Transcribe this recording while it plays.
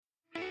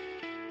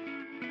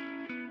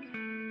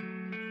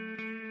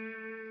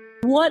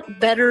what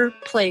better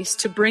place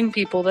to bring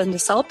people than to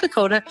South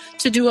Dakota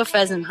to do a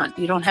pheasant hunt?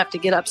 You don't have to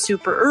get up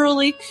super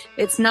early.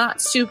 It's not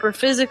super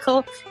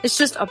physical. It's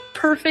just a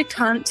perfect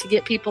hunt to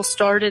get people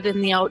started in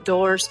the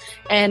outdoors.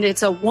 And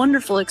it's a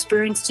wonderful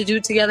experience to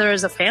do together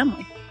as a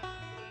family.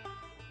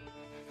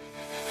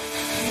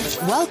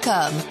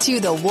 Welcome to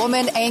the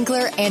Woman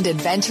Angler and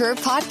Adventurer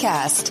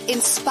Podcast,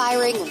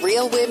 inspiring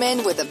real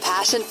women with a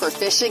passion for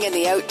fishing and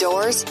the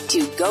outdoors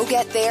to go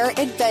get their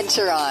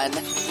adventure on.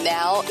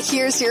 Now,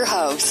 here's your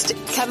host,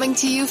 coming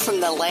to you from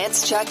the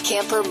Lance Chuck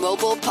Camper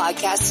Mobile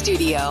Podcast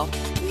Studio,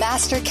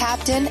 Master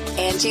Captain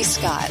Angie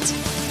Scott.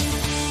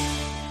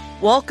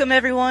 Welcome,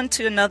 everyone,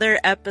 to another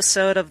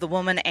episode of the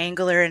Woman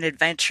Angler and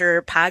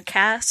Adventurer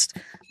Podcast.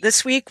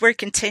 This week, we're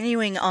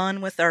continuing on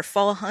with our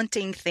fall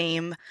hunting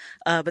theme,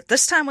 but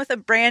this time with a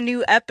brand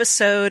new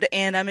episode,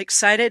 and I'm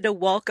excited to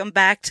welcome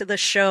back to the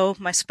show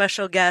my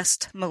special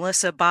guest,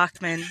 Melissa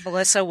Bachman.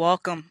 Melissa,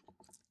 welcome.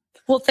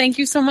 Well, thank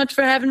you so much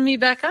for having me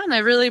back on. I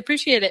really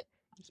appreciate it.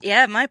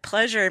 Yeah, my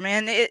pleasure,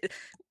 man.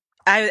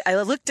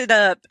 I looked it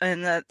up,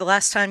 and the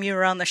last time you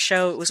were on the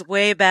show, it was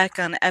way back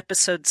on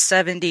episode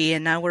 70,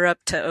 and now we're up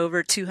to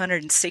over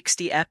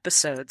 260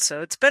 episodes,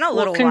 so it's been a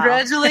little while.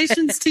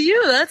 Congratulations to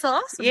you. That's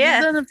awesome. Yeah.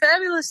 You've done a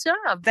fabulous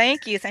job.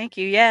 Thank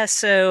you. Yeah,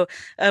 so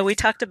we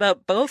talked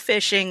about bow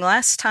fishing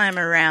last time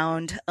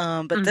around,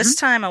 but this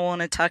time I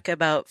want to talk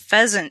about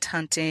pheasant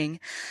hunting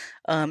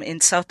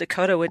in South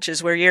Dakota, which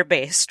is where you're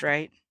based,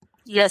 right?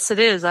 Yes, it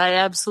is. I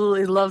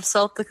absolutely love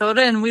South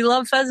Dakota, and we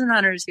love pheasant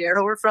hunters here.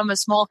 We're from a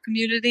small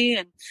community,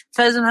 and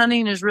pheasant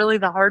hunting is really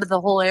the heart of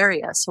the whole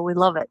area, so we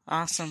love it.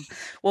 Awesome.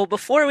 Well,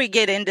 before we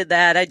get into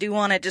that, I do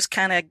want to just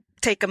kind of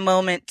take a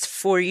moment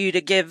for you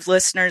to give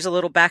listeners a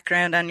little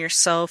background on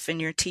yourself and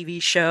your TV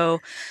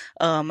show.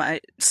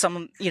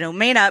 Some,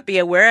 may not be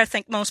aware. I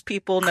think most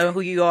people know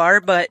who you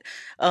are, but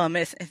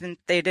if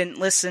they didn't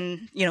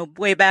listen,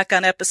 way back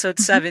on episode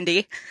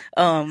 70,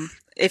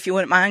 if you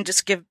wouldn't mind,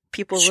 just give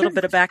people a little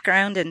bit of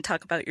background and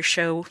talk about your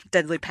show,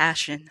 Deadly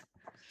Passion.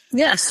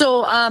 Yeah,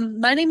 so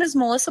my name is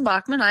Melissa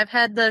Bachman. I've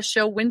had the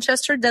show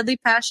Winchester Deadly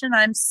Passion.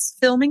 I'm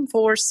filming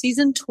for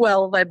season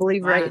 12, I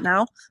believe, right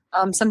now.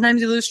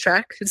 Sometimes you lose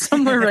track. It's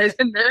somewhere right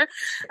in there.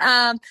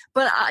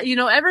 But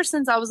ever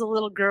since I was a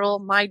little girl,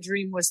 my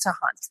dream was to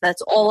hunt.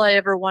 That's all I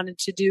ever wanted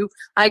to do.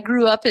 I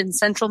grew up in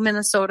central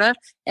Minnesota,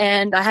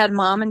 and I had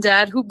mom and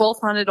dad who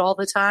both hunted all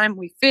the time.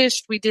 We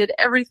fished. We did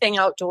everything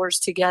outdoors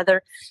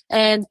together.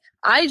 And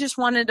I just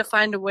wanted to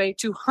find a way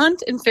to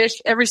hunt and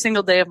fish every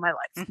single day of my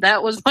life.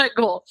 That was my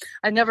goal.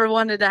 I never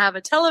wanted to have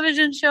a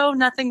television show,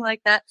 nothing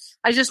like that.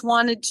 I just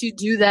wanted to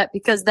do that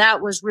because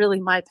that was really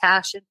my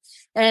passion.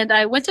 And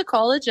I went to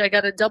college. I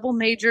got a double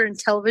major in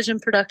television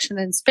production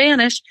and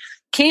Spanish,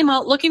 came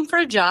out looking for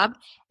a job,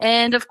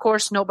 and of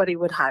course, nobody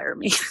would hire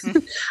me.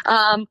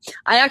 I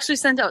actually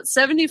sent out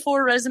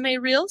 74 resume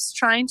reels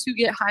trying to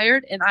get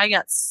hired, and I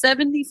got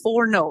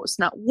 74 no's.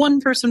 Not one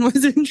person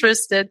was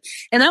interested.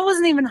 And I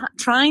wasn't even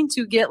trying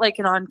to get like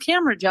an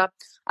on-camera job.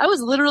 I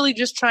was literally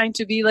just trying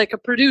to be like a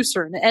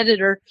producer, an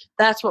editor.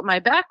 That's what my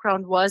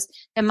background was.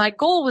 And my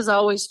goal was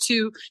always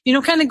to,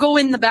 kind of go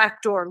in the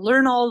back door,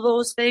 learn all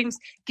those things,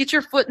 get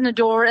your foot in the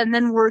door, and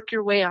then work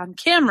your way on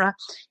camera.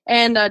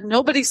 And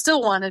nobody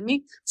still wanted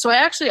me. So I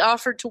actually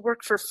offered to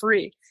work for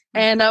free.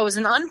 And I was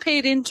an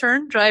unpaid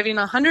intern driving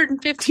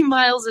 150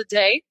 miles a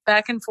day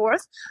back and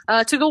forth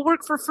to go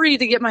work for free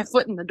to get my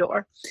foot in the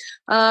door.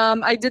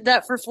 I did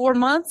that for 4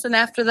 months. And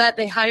after that,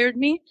 they hired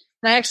me.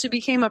 And I actually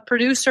became a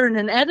producer and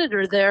an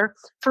editor there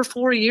for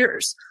 4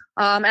 years.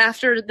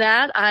 After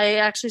that, I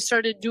actually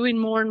started doing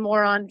more and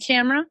more on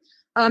camera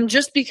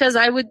just because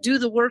I would do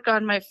the work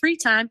on my free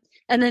time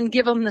and then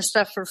give them the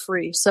stuff for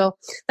free. So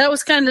that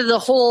was kind of the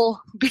whole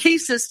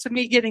basis to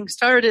me getting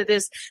started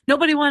is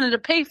nobody wanted to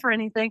pay for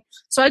anything.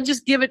 So I'd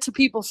just give it to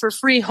people for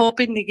free,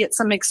 hoping to get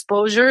some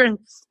exposure. And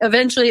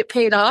eventually it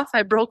paid off.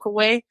 I broke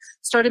away,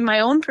 started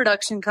my own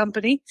production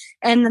company.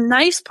 And the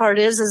nice part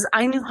is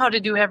I knew how to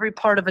do every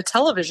part of a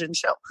television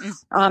show.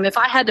 If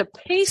I had to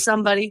pay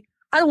somebody,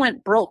 I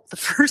went broke the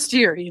first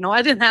year.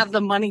 I didn't have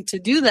the money to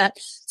do that.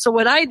 So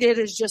what I did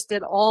is just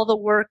did all the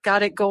work,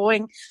 got it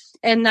going.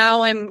 And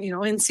now I'm,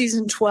 in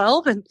season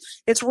 12, and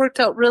it's worked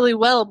out really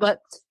well. But,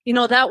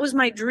 that was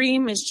my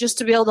dream, is just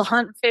to be able to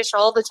hunt and fish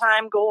all the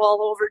time, go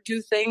all over,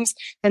 do things.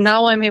 And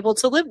now I'm able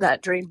to live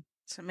that dream.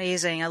 It's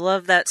amazing. I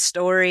love that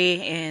story,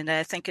 and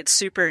I think it's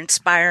super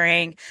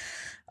inspiring.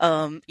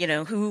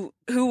 Who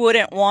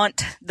wouldn't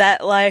want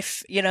that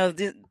life?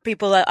 The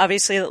people that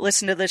obviously that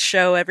listen to this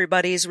show,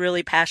 everybody's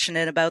really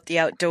passionate about the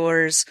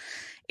outdoors,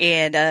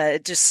 and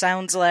it just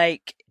sounds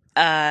like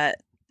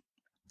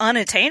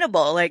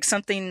unattainable, like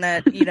something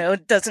that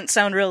doesn't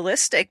sound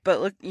realistic, but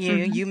look,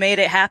 you made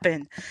it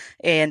happen.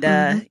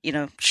 And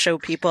show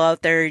people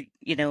out there,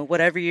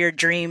 whatever your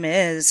dream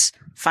is,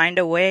 find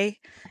a way.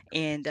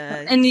 And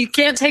you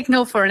can't take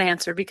no for an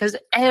answer, because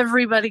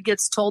everybody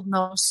gets told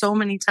no so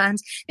many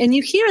times, and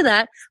you hear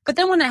that. But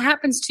then when it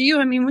happens to you,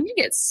 when you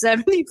get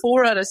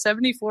 74 out of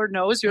 74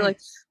 no's, you're like,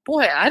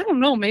 boy, I don't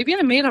know, maybe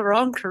I made a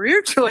wrong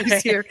career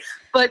choice here.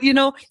 But, you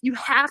know, you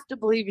have to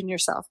believe in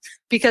yourself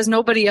because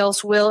nobody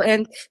else will.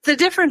 And the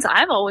difference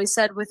I've always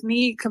said with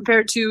me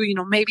compared to, you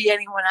know, maybe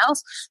anyone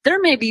else, there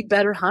may be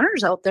better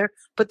hunters out there,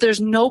 but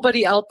there's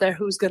nobody out there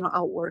who's going to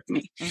outwork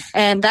me.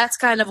 And that's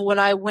kind of what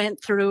I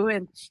went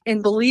through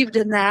and believed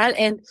in that.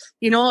 And,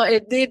 you know,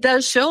 it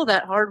does show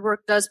that hard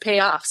work does pay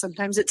off.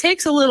 Sometimes it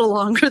takes a little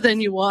longer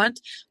than you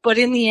want, but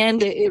in the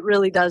end, it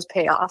really does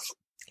pay off.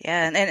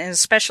 Yeah. And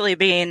especially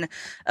being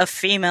a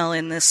female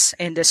in this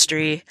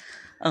industry,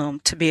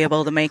 to be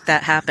able to make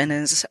that happen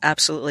is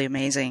absolutely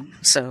amazing.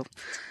 So,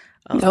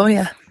 oh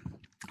yeah.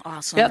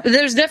 Awesome. Yeah,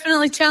 there's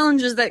definitely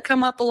challenges that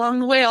come up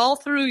along the way all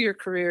through your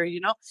career, you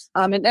know.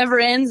 It never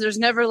ends. There's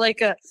never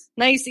like a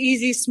nice,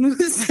 easy, smooth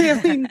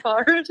sailing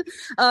part.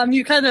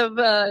 You kind of,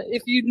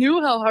 if you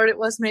knew how hard it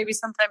was, maybe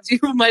sometimes you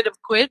might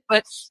have quit,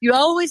 but you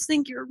always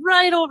think you're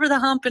right over the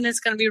hump and it's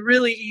going to be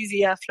really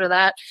easy after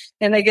that.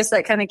 And I guess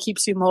that kind of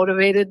keeps you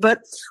motivated.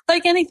 But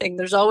like anything,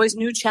 there's always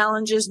new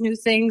challenges, new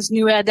things,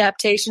 new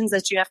adaptations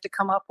that you have to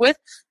come up with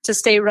to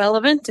stay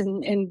relevant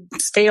and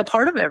stay a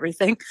part of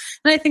everything.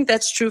 And I think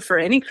that's true for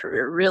any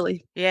career,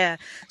 really. Yeah.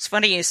 It's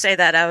funny you say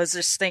that. I was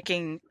just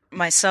thinking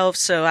myself.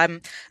 So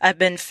I've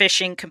been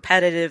fishing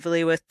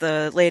competitively with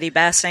the Lady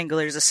Bass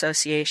Anglers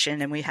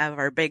Association, and we have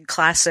our big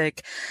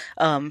classic.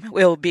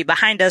 Will be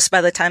behind us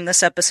by the time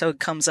this episode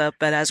comes up,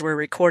 but as we're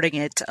recording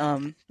it,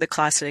 the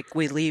classic,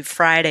 we leave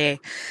Friday,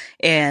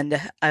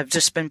 and I've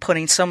just been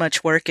putting so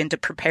much work into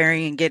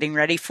preparing and getting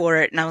ready for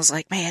it. And I was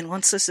like, man,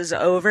 once this is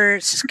over,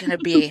 it's just going to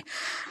be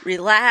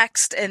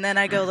relaxed. And then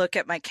I go look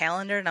at my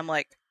calendar and I'm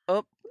like,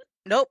 oh,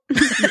 nope.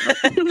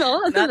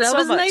 No, that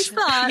was a nice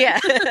thought. Yeah.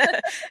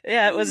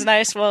 Yeah, it was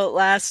nice while it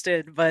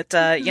lasted. But,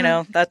 you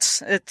know,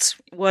 it's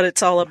what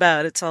it's all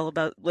about. It's all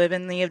about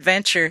living the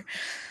adventure.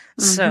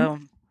 So,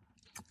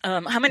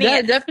 how many? Yeah,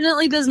 it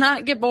definitely does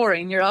not get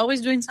boring. You're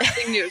always doing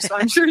something new. So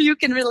I'm sure you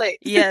can relate.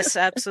 Yes,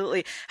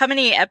 absolutely. How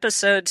many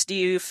episodes do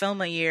you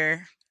film a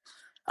year?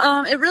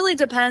 It really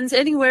depends.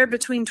 Anywhere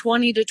between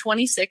 20 to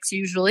 26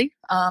 usually.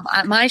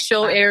 My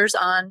show airs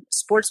on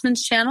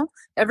Sportsman's channel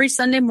every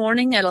Sunday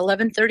morning at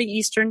 11:30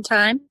 Eastern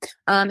time.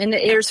 And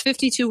it airs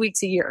 52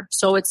 weeks a year.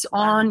 So it's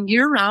on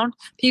year round.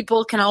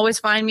 People can always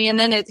find me. And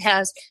then it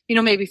has, you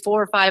know, maybe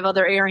 4 or 5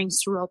 other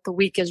airings throughout the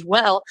week as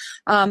well.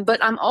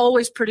 But I'm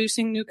always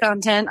producing new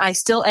content. I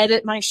still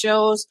edit my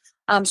shows.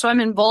 So I'm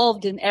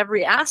involved in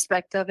every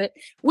aspect of it,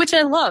 which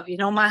I love. You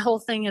know, my whole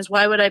thing is,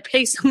 why would I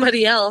pay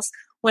somebody else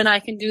when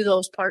I can do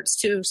those parts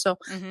too? So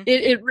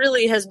it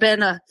really has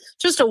been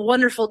just a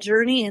wonderful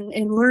journey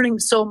and learning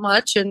so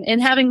much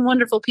and having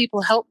wonderful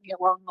people help me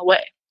along the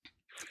way.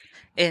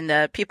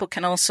 And people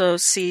can also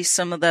see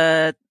some of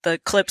the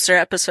clips or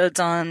episodes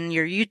on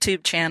your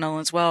YouTube channel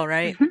as well,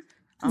 right?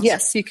 Awesome.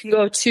 Yes, you can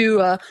go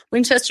to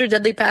Winchester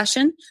Deadly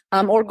Passion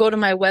or go to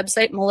my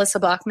website,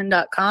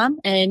 melissabachman.com,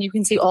 and you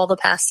can see all the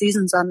past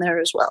seasons on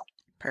there as well.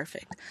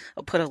 Perfect.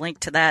 I'll put a link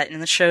to that in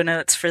the show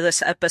notes for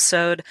this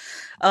episode.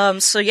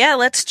 So yeah,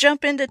 let's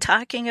jump into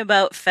talking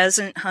about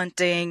pheasant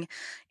hunting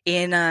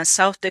in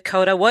South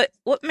Dakota. What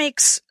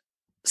makes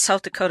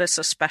South Dakota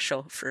so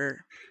special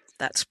for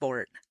that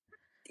sport?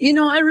 You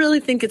know, I really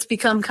think it's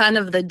become kind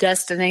of the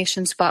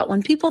destination spot.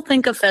 When people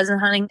think of pheasant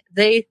hunting,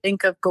 they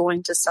think of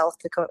going to South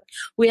Dakota.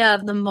 We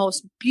have the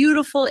most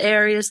beautiful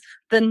areas,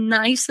 the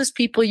nicest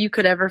people you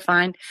could ever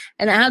find,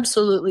 and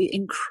absolutely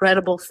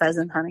incredible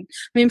pheasant hunting.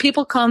 I mean,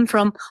 people come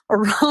from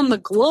around the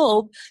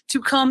globe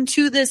to come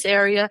to this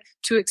area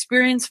to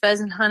experience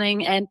pheasant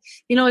hunting. And,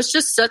 you know, it's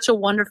just such a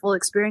wonderful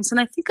experience.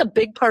 And I think a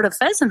big part of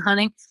pheasant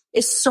hunting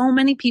is so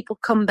many people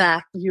come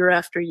back year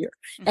after year.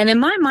 And in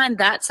my mind,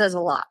 that says a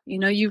lot. You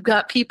know, you've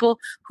got people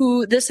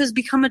who this has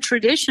become a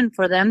tradition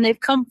for them. They've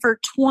come for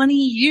 20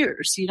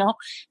 years, you know,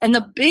 and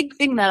the big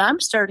thing that I'm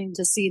starting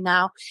to see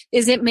now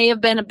is it may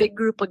have been a big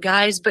group of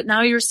guys, but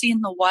now you're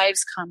seeing the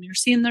wives come, you're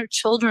seeing their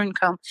children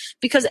come,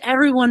 because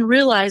everyone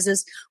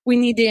realizes we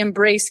need to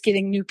embrace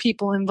getting new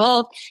people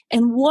involved.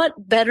 And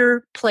what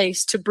better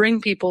place to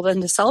bring people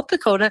than to South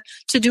Dakota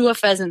to do a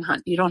pheasant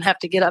hunt? You don't have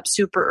to get up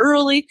super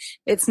early.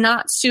 It's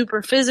not super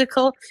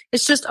physical.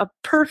 It's just a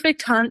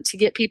perfect hunt to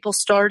get people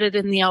started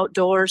in the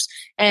outdoors.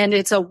 And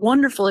it's a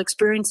wonderful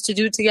experience to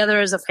do together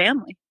as a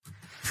family.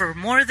 For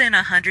more than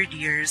 100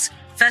 years,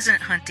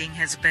 pheasant hunting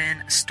has been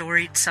a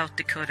storied South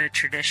Dakota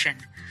tradition.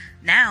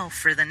 Now,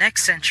 for the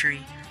next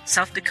century,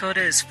 South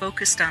Dakota is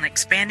focused on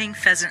expanding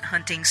pheasant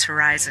hunting's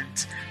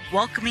horizons,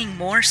 welcoming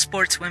more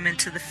sportswomen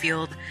to the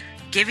field,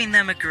 giving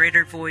them a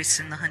greater voice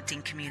in the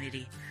hunting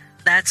community.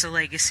 That's a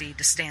legacy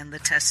to stand the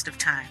test of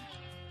time.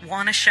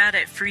 Want a shot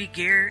at free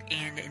gear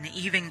and an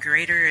even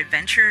greater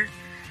adventure?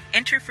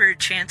 Enter for a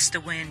chance to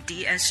win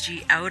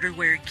DSG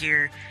outerwear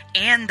gear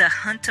and the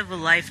hunt of a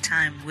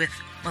lifetime with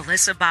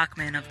Melissa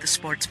Bachman of the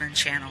Sportsman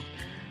channel.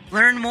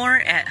 Learn more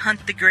at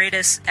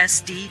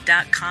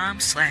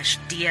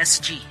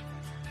huntthegreatestsd.com/DSG.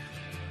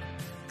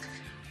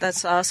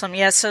 That's awesome.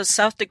 Yeah, so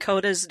South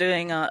Dakota is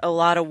doing a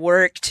lot of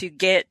work to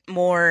get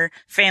more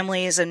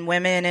families and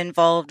women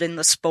involved in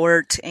the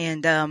sport.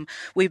 And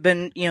we've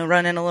been,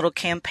 running a little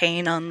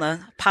campaign on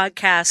the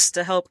podcast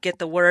to help get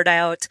the word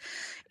out.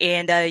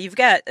 And you've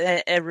got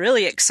a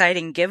really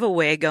exciting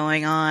giveaway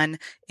going on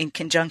in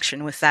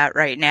conjunction with that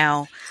right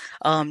now.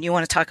 You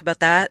want to talk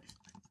about that?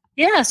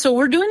 Yeah, so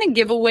we're doing a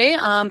giveaway,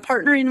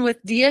 partnering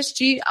with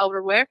DSG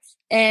Outerwear,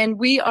 and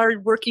we are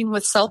working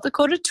with South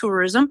Dakota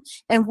Tourism,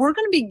 and we're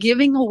going to be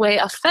giving away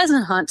a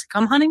pheasant hunt to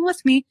come hunting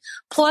with me.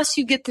 Plus,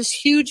 you get this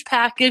huge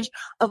package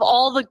of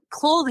all the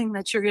clothing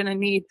that you're going to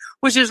need,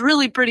 which is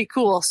really pretty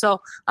cool.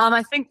 So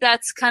I think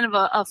that's kind of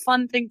a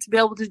fun thing to be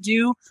able to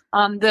do.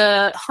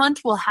 The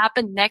hunt will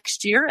happen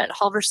next year at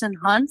Halverson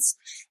Hunts,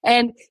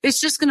 and it's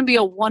just going to be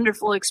a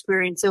wonderful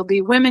experience. It'll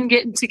be women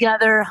getting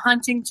together,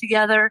 hunting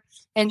together,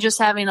 and just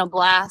having a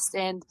blast.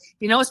 And,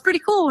 it's pretty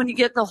cool when you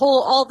get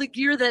all the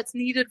gear that's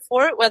needed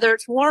for it, whether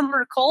it's warm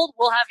or cold,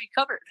 we'll have you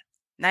covered.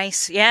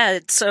 Nice. Yeah.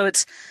 So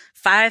it's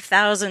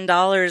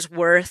 $5,000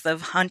 worth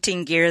of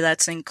hunting gear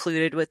that's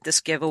included with this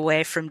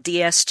giveaway from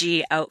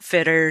DSG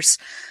Outfitters.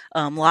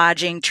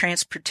 Lodging,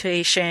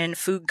 transportation,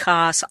 food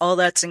costs, all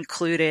that's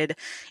included.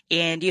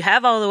 And you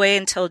have all the way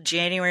until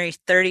January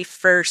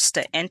 31st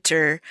to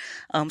enter.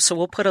 So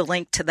we'll put a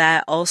link to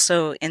that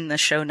also in the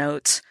show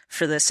notes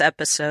for this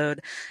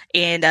episode.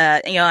 And,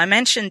 I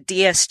mentioned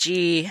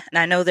DSG, and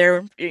I know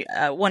they're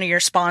one of your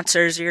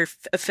sponsors. You're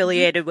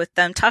affiliated with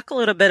them. Talk a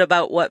little bit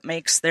about what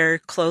makes their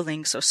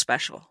clothing so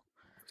special.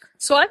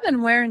 So I've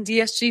been wearing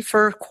DSG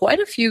for quite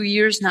a few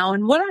years now.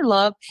 And what I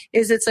love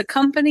is it's a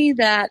company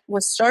that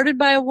was started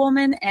by a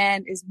woman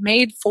and is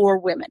made for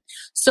women.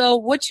 So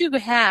what you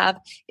have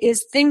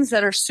is things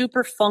that are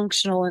super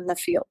functional in the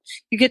field.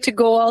 You get to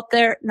go out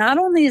there. Not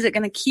only is it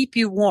going to keep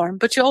you warm,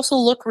 but you also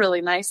look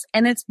really nice,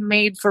 and it's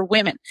made for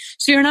women.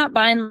 So you're not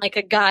buying like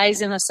a guy's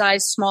in a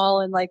size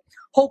small and like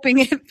hoping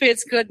it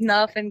fits good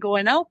enough and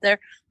going out there.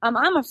 I'm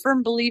a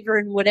firm believer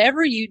in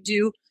whatever you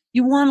do,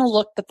 you want to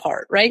look the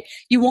part, right?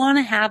 You want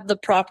to have the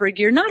proper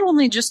gear, not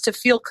only just to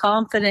feel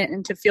confident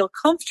and to feel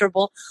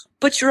comfortable,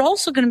 but you're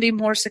also going to be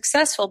more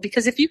successful,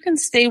 because if you can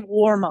stay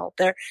warm out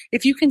there,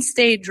 if you can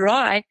stay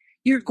dry,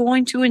 you're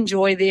going to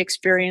enjoy the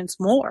experience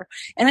more.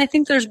 And I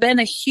think there's been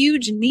a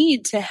huge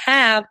need to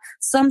have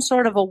some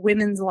sort of a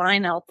women's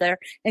line out there.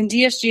 And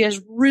DSG has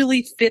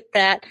really fit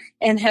that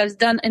and has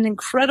done an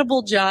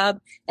incredible job.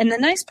 And the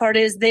nice part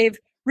is they've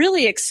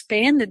really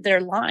expanded their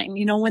line.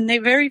 When they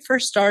very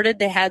first started,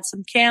 they had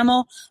some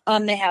camo,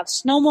 they have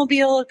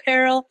snowmobile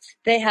apparel,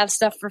 they have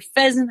stuff for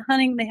pheasant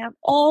hunting, they have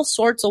all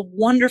sorts of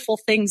wonderful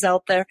things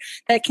out there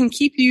that can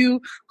keep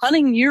you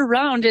hunting year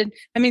round. And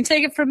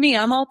take it from me,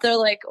 I'm out there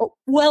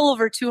well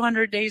over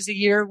 200 days a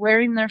year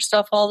wearing their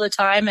stuff all the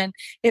time. And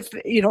if,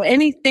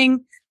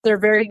 anything, they're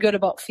very good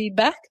about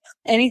feedback.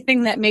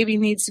 Anything that maybe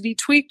needs to be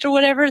tweaked or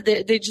whatever,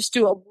 they just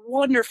do a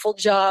wonderful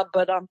job.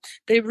 But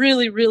they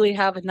really, really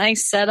have a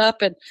nice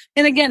setup. And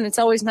again, it's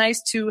always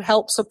nice to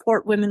help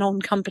support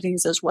women-owned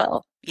companies as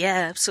well.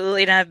 Yeah,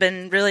 absolutely. And I've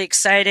been really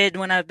excited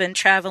when I've been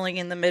traveling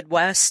in the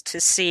Midwest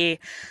to see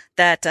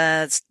that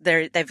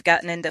they've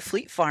gotten into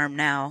Fleet Farm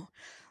now.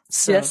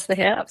 So yes, they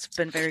have. It's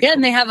been very cool.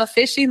 And they have a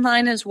fishing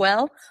line as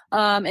well.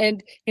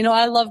 And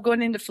I love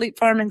going into Fleet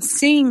Farm and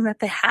seeing that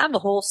they have a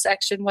whole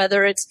section,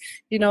 whether it's,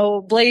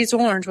 blaze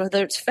orange,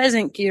 whether it's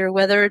pheasant gear,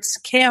 whether it's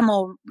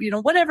camo,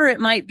 whatever it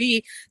might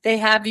be, they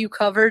have you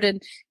covered.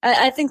 And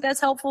I think that's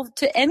helpful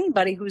to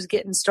anybody who's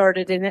getting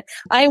started in it.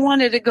 I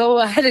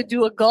had to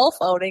do a golf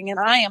outing, and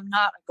I am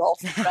not a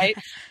golfer, right?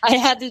 I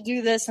had to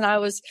do this, and I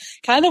was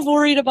kind of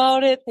worried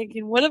about it,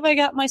 thinking, what have I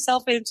got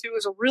myself into? It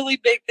was a really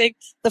big thing.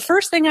 The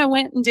first thing I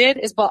went and did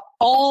is bought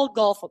all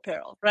golf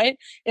apparel, right?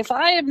 If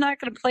I am not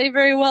going to play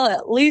very well,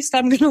 at least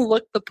I'm going to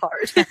look the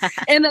part.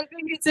 And I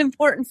think it's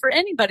important for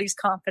anybody's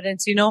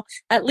confidence,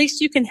 at least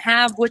you can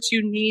have what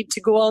you need to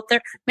go out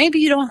there. Maybe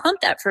you don't hunt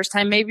that first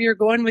time. Maybe you're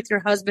going with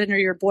your husband or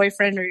your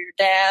boyfriend or your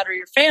dad or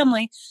your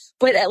family,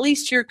 but at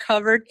least you're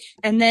covered,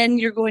 and then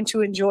you're going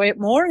to enjoy it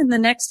more. And the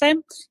next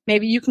time,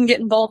 maybe you can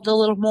get involved a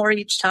little more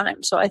each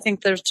time. So I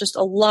think there's just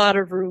a lot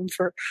of room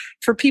for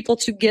people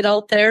to get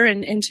out there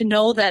and to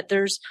know that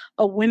there's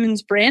a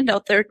women's brand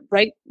out there,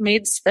 right,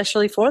 made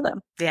especially for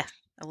them. Yeah.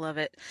 I love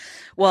it.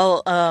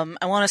 Well,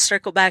 I want to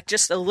circle back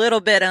just a little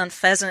bit on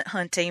pheasant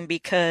hunting,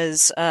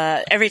 because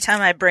every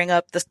time I bring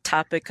up the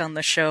topic on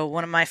the show,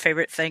 one of my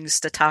favorite things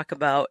to talk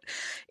about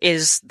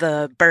is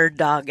the bird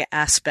dog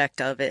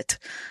aspect of it.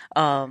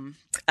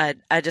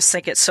 I just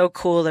think it's so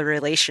cool, the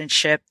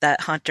relationship that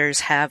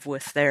hunters have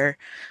with their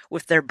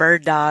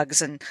bird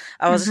dogs. And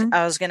I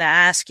was going to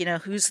ask,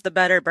 who's the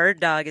better bird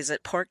dog? Is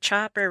it pork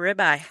chop or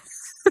ribeye?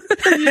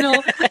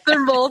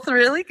 They're both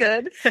really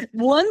good.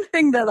 One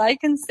thing that I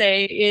can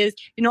say is,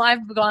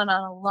 I've gone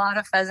on a lot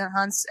of pheasant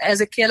hunts.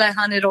 As a kid, I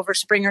hunted over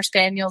Springer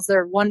Spaniels.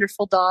 They're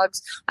wonderful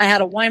dogs. I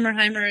had a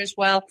Weimerheimer as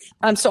well.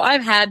 So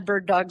I've had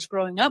bird dogs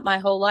growing up my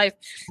whole life.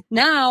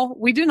 Now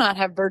we do not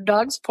have bird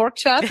dogs. Pork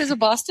Chop is a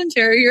Boston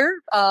Terrier.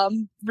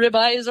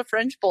 Ribeye is a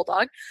French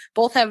Bulldog.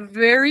 Both have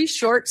very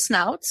short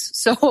snouts,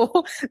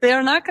 so they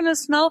are not going to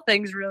smell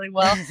things really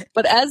well.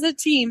 But as a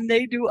team,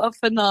 they do a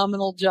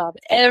phenomenal job.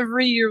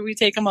 Every year we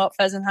take them out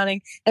pheasant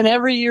hunting, and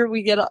every year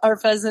we get our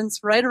pheasants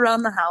right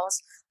around the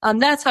house.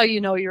 That's how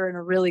you know you're in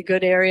a really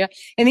good area.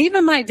 And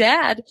even my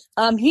dad,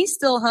 he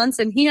still hunts,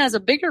 and he has a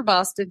bigger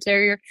Boston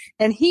Terrier,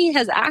 and he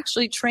has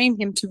actually trained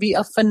him to be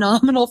a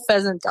phenomenal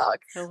pheasant dog.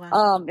 Oh,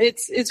 wow.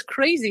 It's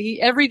crazy.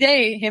 Every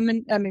day,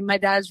 my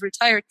dad's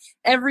retired.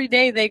 Every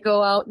day they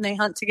go out and they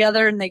hunt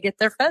together and they get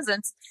their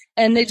pheasants,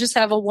 and they just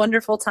have a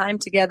wonderful time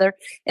together.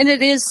 And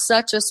it is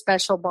such a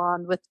special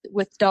bond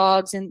with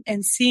dogs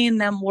and seeing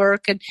them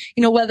work. And,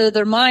 whether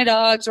they're my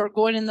dogs or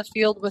going in the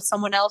field with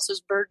someone else's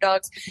bird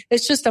dogs,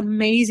 it's just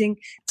amazing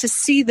to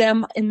see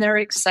them in their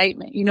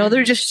excitement.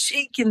 They're just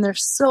shaking. They're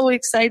so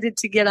excited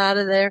to get out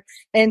of there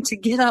and to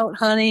get out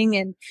hunting.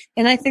 And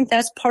I think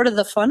that's part of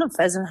the fun of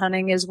pheasant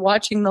hunting, is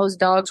watching those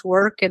dogs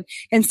work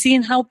and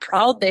seeing how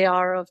proud they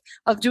are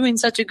of doing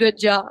such a good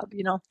job.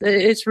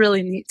 It's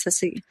really neat to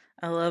see.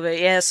 I love it.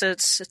 Yeah, so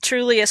it's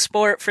truly a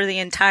sport for the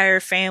entire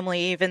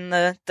family, even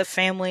the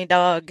family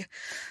dog.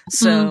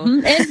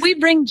 So, And we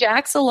bring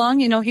Jax along.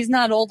 He's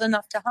not old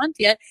enough to hunt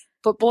yet,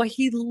 but boy,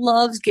 he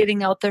loves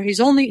getting out there.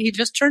 He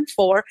just turned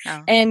 4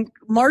 and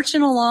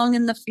marching along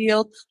in the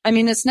field.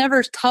 It's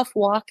never tough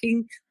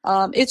walking.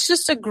 It's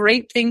just a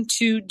great thing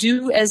to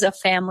do as a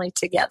family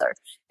together.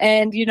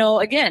 And,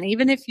 again,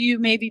 even if you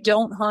maybe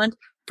don't hunt,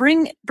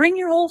 bring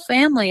your whole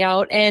family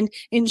out and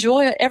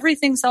enjoy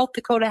everything South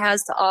Dakota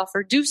has to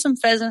offer. Do some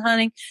pheasant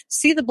hunting,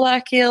 see the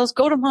Black Hills,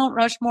 go to Mount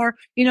Rushmore,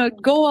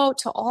 go out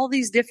to all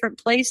these different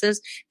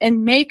places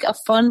and make a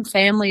fun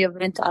family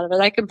event out of it.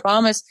 I can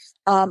promise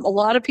a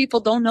lot of people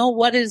don't know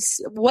what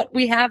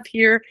we have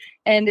here,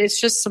 and it's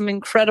just some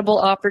incredible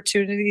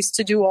opportunities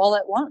to do all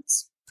at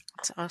once.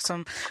 That's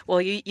awesome. Well,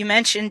 you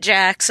mentioned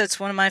Jax. It's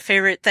one of my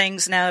favorite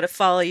things now, to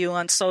follow you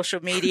on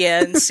social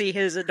media and see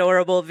his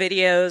adorable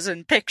videos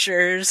and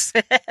pictures.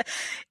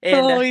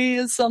 He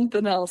is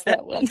something else,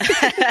 that one.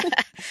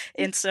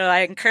 And so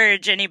I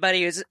encourage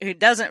anybody who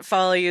doesn't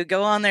follow you,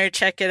 go on there,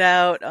 check it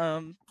out.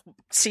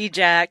 See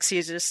Jax.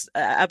 He's just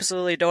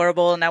absolutely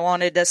adorable. And I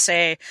wanted to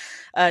say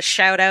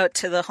shout out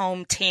to the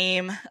home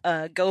team.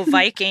 Go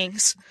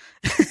Vikings.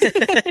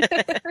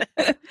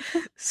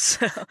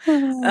 So,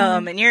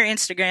 and your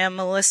Instagram,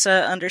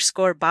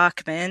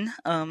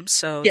 Melissa_Bachman.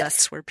 So yes,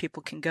 that's where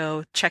people can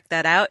go check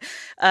that out.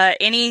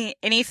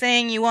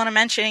 Anything you want to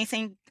mention?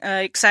 Anything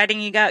exciting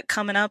you got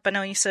coming up? I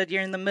know you said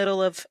you're in the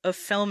middle of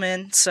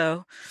filming,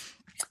 so.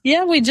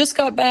 Yeah, we just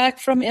got back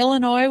from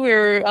Illinois.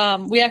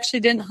 We actually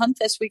didn't hunt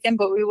this weekend,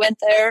 but we went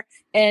there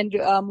and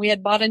we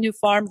had bought a new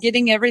farm,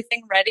 getting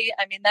everything ready.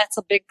 That's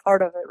a big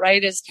part of it,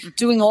 right? Is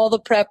doing all the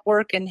prep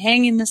work and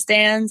hanging the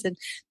stands and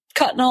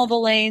cutting all the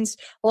lanes.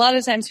 A lot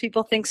of times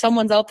people think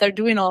someone's out there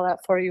doing all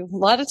that for you. A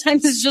lot of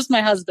times it's just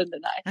my husband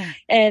and I.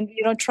 And,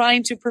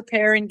 trying to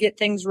prepare and get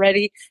things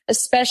ready,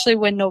 especially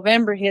when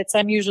November hits.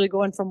 I'm usually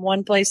going from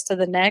one place to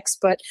the next,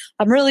 but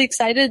I'm really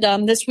excited.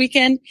 This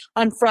weekend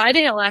on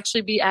Friday, I'll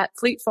actually be at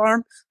Fleet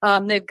Farm.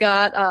 They've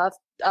got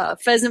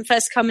Pheasant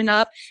Fest coming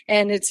up,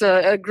 and it's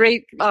a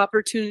great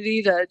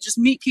opportunity to just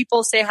meet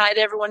people, say hi to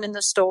everyone in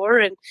the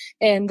store,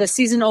 and the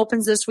season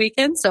opens this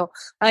weekend. So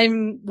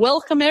I'm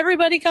welcome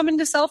everybody coming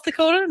to South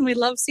Dakota, and we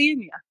love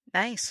seeing you.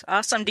 Nice.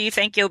 Awesome. Do you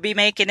think you'll be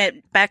making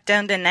it back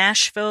down to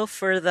Nashville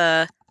for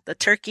the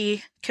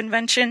turkey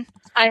convention?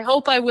 I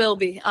hope I will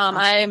be.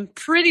 I'm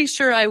pretty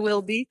sure I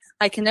will be.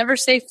 I can never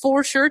say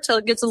for sure till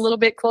it gets a little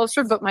bit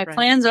closer, but my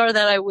plans are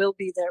that I will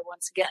be there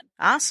once again.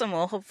 Awesome.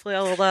 Well, hopefully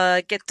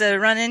I'll get to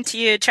run into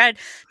you. Tried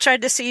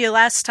to see you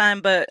last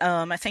time, but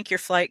I think your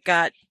flight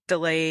got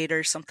delayed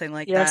or something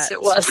like that. Yes,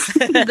 it was.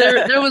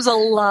 there was a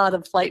lot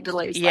of flight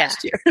delays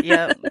last year.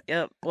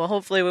 Yep. Well,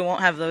 hopefully we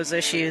won't have those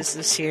issues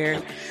this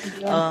year.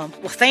 Yeah.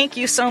 Well, thank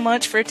you so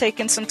much for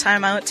taking some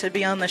time out to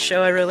be on the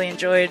show. I really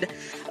enjoyed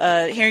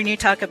hearing you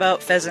talk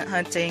about pheasant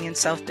hunting in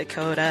South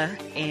Dakota,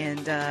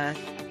 and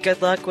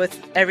good luck with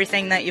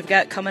everything that you've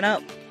got coming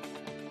up.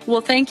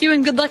 Well, thank you,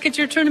 and good luck at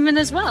your tournament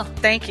as well.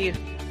 Thank you.